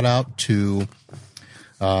little shout out to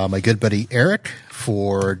my good buddy Eric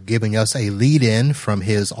for giving us a lead in from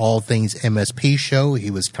his All Things MSP show.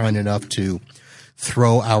 He was kind enough to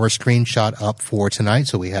throw our screenshot up for tonight,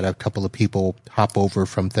 so we had a couple of people hop over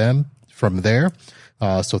from there.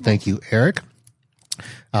 So thank you, Eric.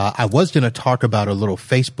 I was going to talk about a little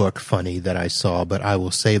Facebook funny that I saw, but I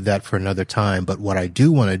will save that for another time. But what I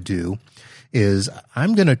do want to do is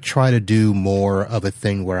I'm going to try to do more of a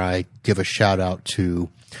thing where I give a shout out to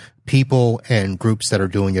people and groups that are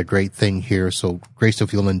doing a great thing here. So Grace,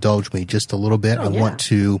 if you'll indulge me just a little bit, I want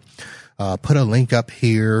to put a link up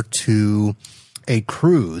here to a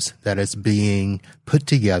cruise that is being put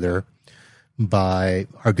together by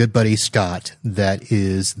our good buddy Scott, that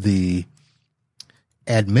is the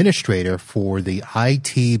administrator for the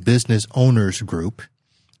IT Business Owners Group,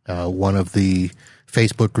 one of the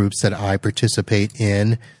Facebook groups that I participate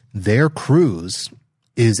in. Their cruise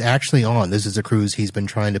is actually on. This is a cruise he's been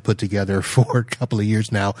trying to put together for a couple of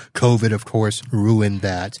years now. COVID, of course, ruined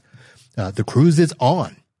that. The cruise is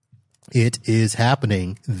on. It is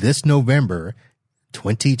happening this November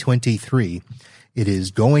 2023. It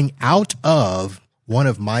is going out of one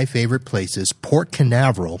of my favorite places, Port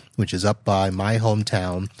Canaveral, which is up by my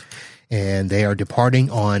hometown, and they are departing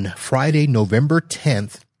on Friday, November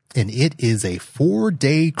 10th, and it is a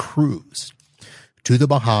 4-day cruise to the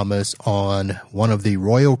Bahamas on one of the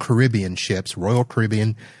Royal Caribbean ships. Royal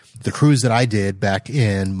Caribbean, the cruise that I did back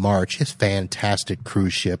in March, is a fantastic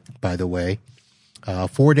cruise ship, by the way.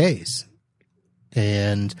 4 days.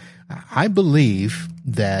 And I believe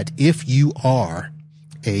that if you are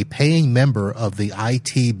a paying member of the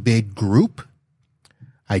IT Big Group,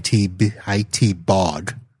 IT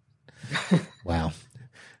BOG, wow.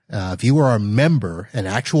 If you are a member, an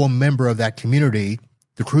actual member of that community,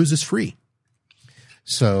 the cruise is free.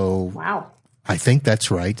 So wow. I think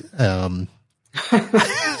that's right.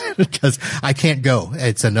 Because I can't go.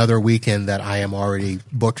 It's another weekend that I am already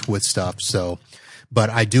booked with stuff. So, but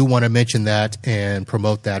I do want to mention that and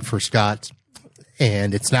promote that for Scott.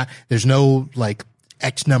 And there's no like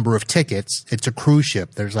X number of tickets. It's a cruise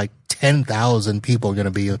ship. There's like 10,000 people going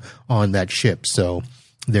to be on that ship. So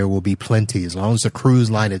there will be plenty. As long as the cruise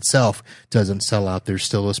line itself doesn't sell out, there's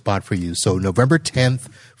still a spot for you. So November 10th,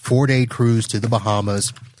 4-day cruise to the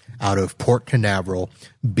Bahamas out of Port Canaveral.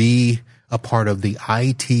 Be a part of the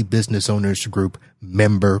IT Business Owners Group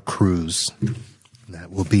member cruise.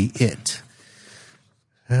 That will be it.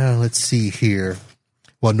 Let's see here.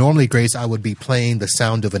 Well, normally, Grace, I would be playing the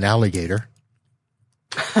sound of an alligator.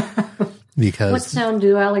 Because what sound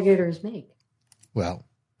do alligators make? Well,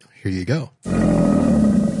 here you go.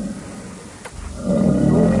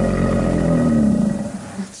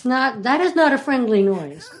 That is not a friendly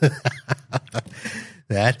noise.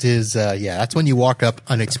 That is, that's when you walk up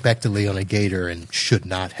unexpectedly on a gator and should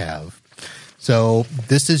not have. So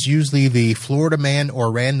this is usually the Florida Man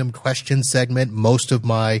or Random Question segment. Most of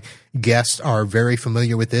my guests are very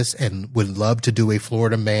familiar with this and would love to do a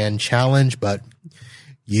Florida Man challenge, but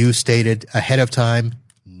you stated ahead of time,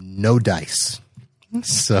 no dice.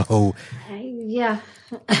 So, yeah.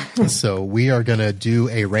 So we are going to do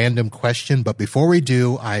a random question, but before we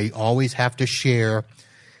do, I always have to share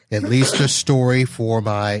at least a story for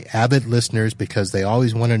my avid listeners because they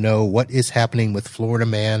always want to know what is happening with Florida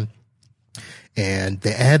Man. And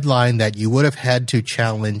the headline that you would have had to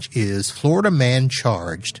challenge is Florida Man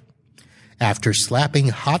charged after slapping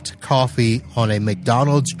hot coffee on a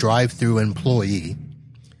McDonald's drive-thru employee,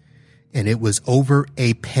 and it was over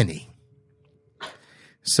a penny.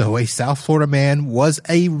 So a South Florida man was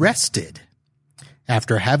arrested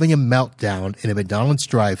after having a meltdown in a McDonald's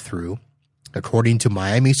drive-thru, according to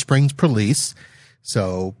Miami Springs police.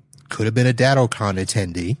 So could have been a DattoCon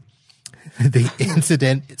attendee. The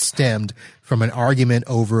incident stemmed from an argument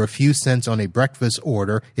over a few cents on a breakfast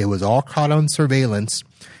order. It was all caught on surveillance.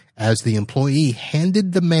 As the employee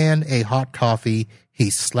handed the man a hot coffee,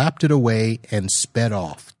 he slapped it away and sped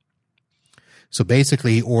off. So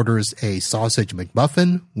basically, he orders a sausage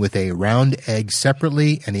McMuffin with a round egg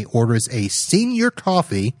separately, and he orders a senior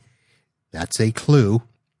coffee. That's a clue.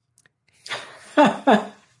 But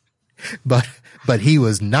he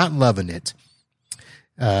was not loving it.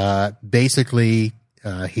 Basically,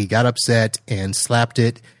 he got upset and slapped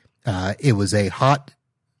it. It was a hot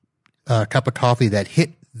cup of coffee that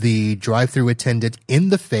hit the drive-through attendant in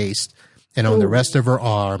the face and on the rest of her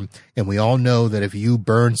arm. And we all know that if you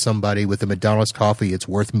burn somebody with a McDonald's coffee, it's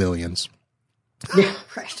worth millions. Yeah,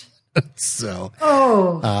 right. So,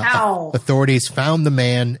 ow. Authorities found the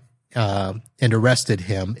man and arrested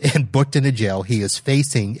him and booked into jail. He is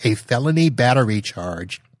facing a felony battery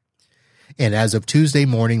charge, and as of Tuesday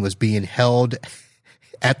morning was being held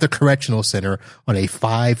at the correctional center on a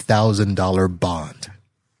 $5,000 bond.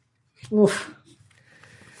 Oof.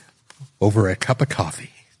 Over a cup of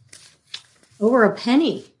coffee. Over a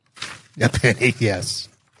penny. A penny, yes.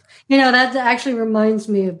 You know, that actually reminds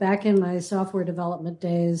me of back in my software development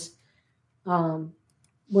days,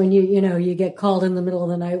 when you get called in the middle of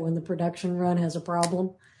the night when the production run has a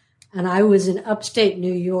problem. And I was in upstate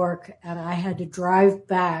New York, and I had to drive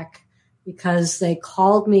back because they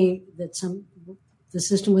called me that the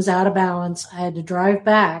system was out of balance. I had to drive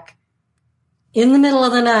back in the middle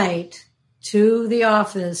of the night to the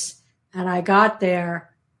office, and I got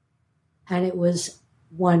there, and it was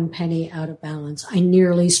 1 penny out of balance. I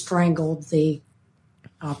nearly strangled the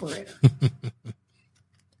operator.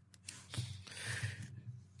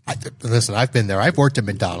 Listen, I've been there. I've worked at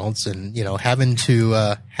McDonald's, and having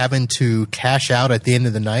to cash out at the end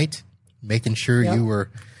of the night, making sure you were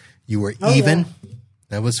even. Yeah.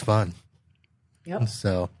 That was fun. Yep.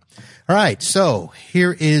 So, all right. So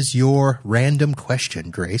here is your random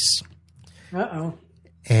question, Grace. Uh-oh.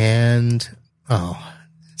 And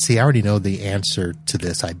see, I already know the answer to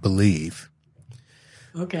this, I believe.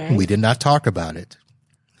 Okay. We did not talk about it.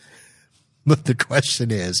 But the question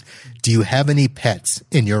is, do you have any pets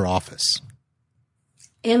in your office?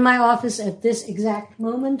 In my office at this exact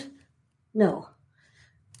moment? No.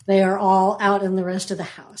 They are all out in the rest of the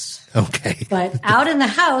house. Okay. But out in the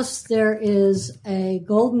house, there is a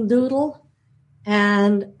golden doodle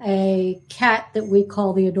and a cat that we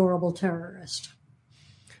call the adorable terrorist.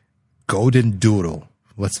 Golden doodle.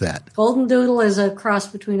 What's that? Golden doodle is a cross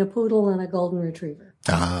between a poodle and a golden retriever.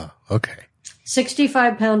 Ah, okay.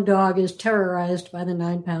 65-pound dog is terrorized by the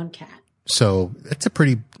 9-pound cat. So it's a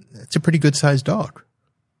pretty good sized dog.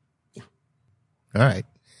 Yeah. All right.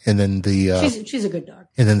 And then she's a good dog.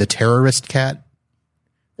 And then the terrorist cat?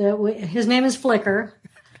 His name is Flicker,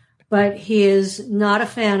 but he is not a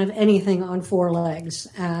fan of anything on 4 legs.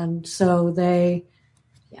 And so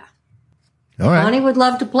all right. Bonnie would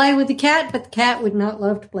love to play with the cat, but the cat would not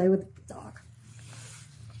love to play with the dog.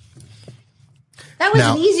 That was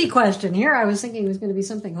an easy question. Here I was thinking it was going to be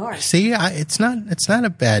something hard. See, it's not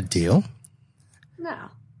a bad deal. No.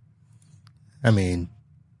 I mean,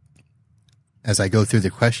 as I go through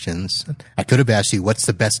the questions, I could have asked you, what's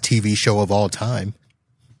the best TV show of all time?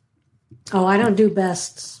 Oh, I don't do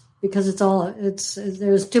bests because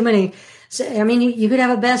there's too many. I mean, you could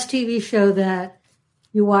have a best TV show that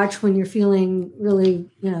you watch when you're feeling really,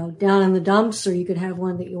 down in the dumps, or you could have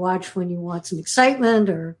one that you watch when you want some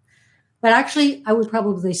excitement, but actually I would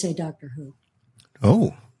probably say Doctor Who.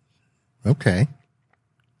 Oh, okay.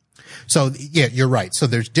 So yeah, you're right. So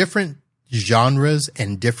there's different genres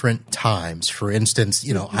and different times. For instance,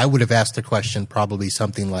 I would have asked the question probably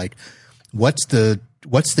something like, what's the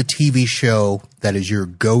TV show that is your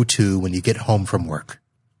go-to when you get home from work?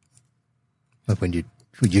 Like when you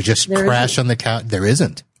just crash on the couch? There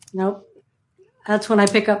isn't. Nope. That's when I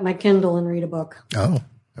pick up my Kindle and read a book. Oh,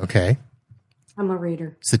 okay. I'm a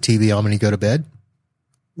reader. Is the TV on when you go to bed?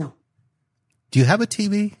 No. Do you have a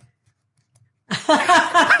TV?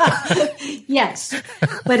 Yes,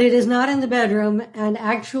 but it is not in the bedroom. And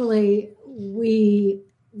actually, we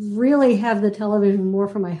really have the television more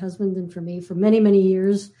for my husband than for me. For many, many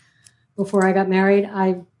years before I got married,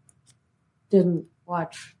 I didn't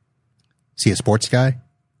watch. Is he a sports guy?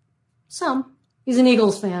 Some. He's an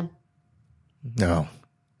Eagles fan. No.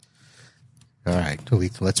 All right.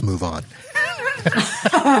 Let's move on.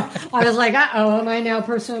 I was like, am I now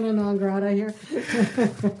persona non grata here?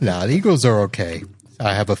 No, the Eagles are okay.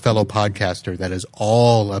 I have a fellow podcaster that is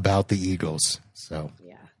all about the Eagles. So,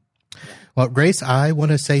 yeah. Well, Grace, I want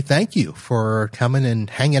to say thank you for coming and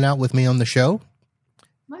hanging out with me on the show.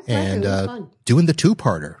 My pleasure. And it was fun. Doing the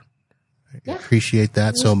 2-parter. I appreciate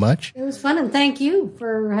that so much. It was fun, and thank you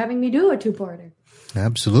for having me do a 2-parter.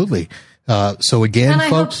 Absolutely. So again, and I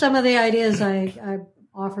folks, hope some of the ideas I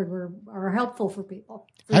offered are helpful for people.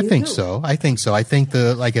 I think so. I think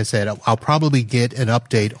like I said, I'll probably get an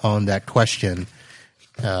update on that question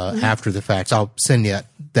after the facts. I'll send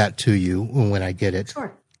that to you when I get it.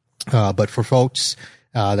 Sure. But for folks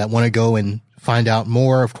that want to go and find out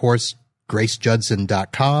more, of course,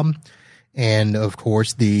 gracejudson.com. And of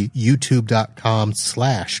course, the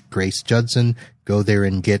youtube.com/Grace Judson. Go there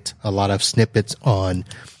and get a lot of snippets on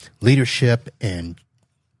leadership and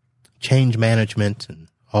change management and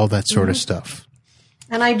all that sort of stuff.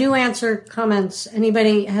 And I do answer comments.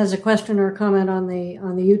 Anybody has a question or a comment on the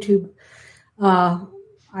YouTube,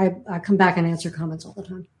 I come back and answer comments all the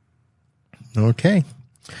time. Okay.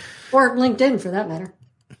 Or LinkedIn, for that matter.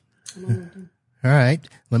 I'm on LinkedIn. All right.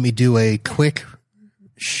 Let me do a quick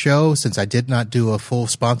show since I did not do a full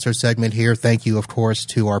sponsor segment here. Thank you, of course,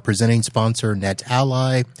 to our presenting sponsor,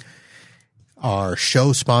 NetAlly, our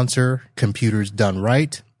show sponsor, Computers Done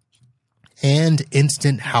Right, and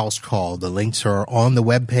Instant House Call. The links are on the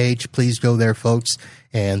webpage. Please go there, folks,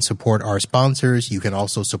 and support our sponsors. You can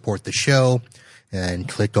also support the show and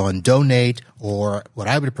click on donate, or what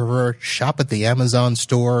I would prefer, shop at the Amazon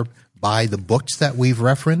store, buy the books that we've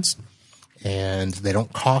referenced, and they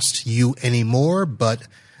don't cost you any more, but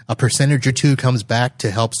a percentage or two comes back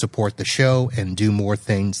to help support the show and do more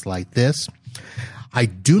things like this. I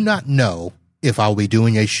do not know if I'll be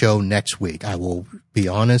doing a show next week. I will be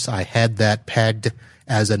honest, I had that pegged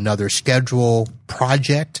as another schedule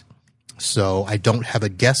project, so I don't have a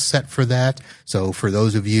guest set for that. So for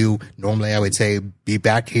those of you, normally I would say be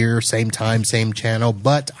back here, same time, same channel,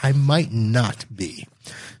 but I might not be.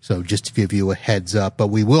 So just to give you a heads up, but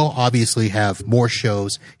we will obviously have more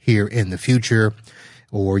shows here in the future,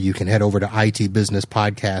 or you can head over to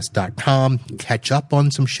itbusinesspodcast.com, catch up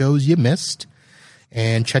on some shows you missed,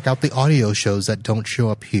 and check out the audio shows that don't show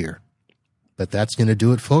up here. But that's going to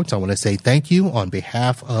do it, folks. I want to say thank you on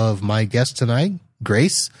behalf of my guest tonight,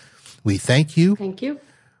 Grace. We thank you. Thank you.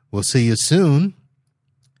 We'll see you soon.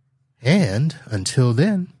 And until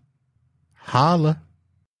then, holla.